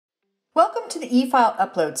Welcome to the eFile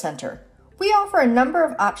Upload Center. We offer a number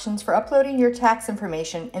of options for uploading your tax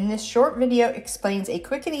information, and this short video explains a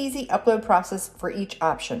quick and easy upload process for each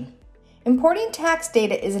option. Importing tax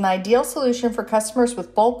data is an ideal solution for customers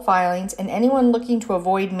with bulk filings and anyone looking to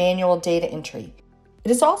avoid manual data entry.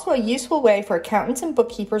 It is also a useful way for accountants and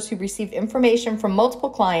bookkeepers who receive information from multiple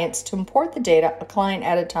clients to import the data a client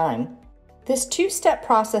at a time. This two-step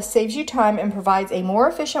process saves you time and provides a more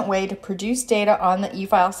efficient way to produce data on the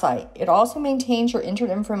eFile site. It also maintains your entered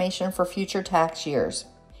information for future tax years.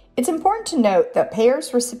 It's important to note that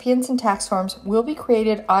payers, recipients, and tax forms will be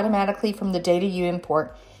created automatically from the data you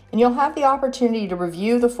import, and you'll have the opportunity to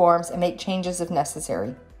review the forms and make changes if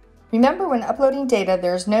necessary. Remember, when uploading data,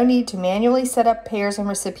 there is no need to manually set up payers and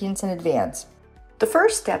recipients in advance. The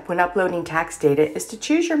first step when uploading tax data is to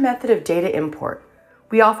choose your method of data import.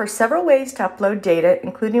 We offer several ways to upload data,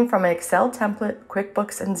 including from an Excel template,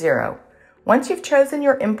 QuickBooks, and Xero. Once you've chosen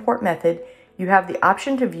your import method, you have the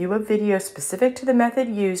option to view a video specific to the method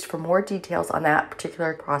used for more details on that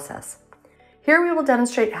particular process. Here we will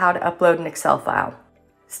demonstrate how to upload an Excel file.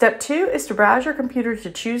 Step 2 is to browse your computer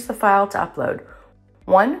to choose the file to upload.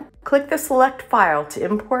 1. Click the Select File to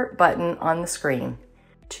Import button on the screen.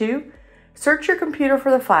 2. Search your computer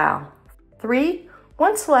for the file. 3.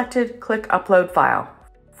 Once selected, click Upload File.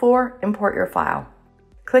 4. Import your file.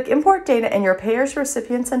 Click Import Data and your payers,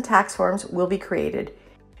 recipients, and tax forms will be created.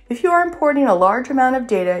 If you are importing a large amount of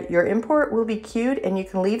data, your import will be queued and you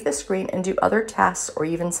can leave the screen and do other tasks or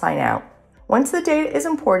even sign out. Once the data is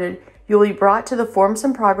imported, you will be brought to the Forms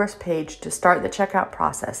in Progress page to start the checkout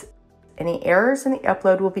process. Any errors in the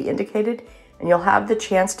upload will be indicated and you'll have the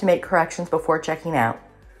chance to make corrections before checking out.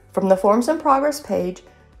 From the Forms in Progress page,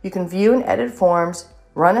 you can view and edit forms,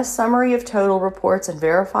 run a summary of total reports and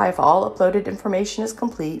verify if all uploaded information is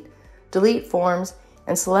complete, delete forms,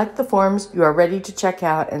 and select the forms you are ready to check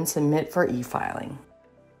out and submit for e-filing.